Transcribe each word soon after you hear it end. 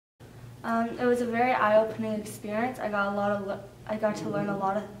It was a very eye-opening experience. I got to learn a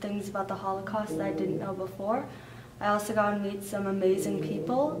lot of things about the Holocaust that I didn't know before. I also got to meet some amazing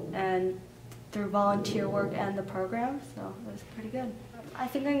people and through volunteer work and the program, so it was pretty good. I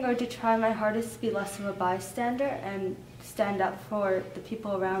think I'm going to try my hardest to be less of a bystander and stand up for the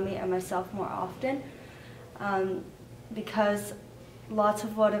people around me and myself more often, because lots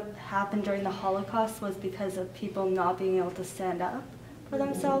of what happened during the Holocaust was because of people not being able to stand up for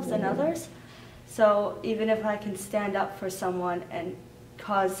themselves and others. So even if I can stand up for someone and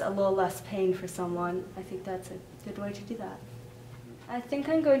cause a little less pain for someone, I think that's a good way to do that. I think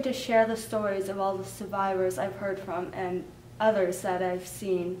I'm going to share the stories of all the survivors I've heard from and others that I've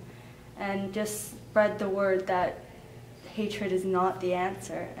seen, and just spread the word that hatred is not the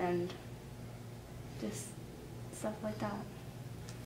answer, and just stuff like that.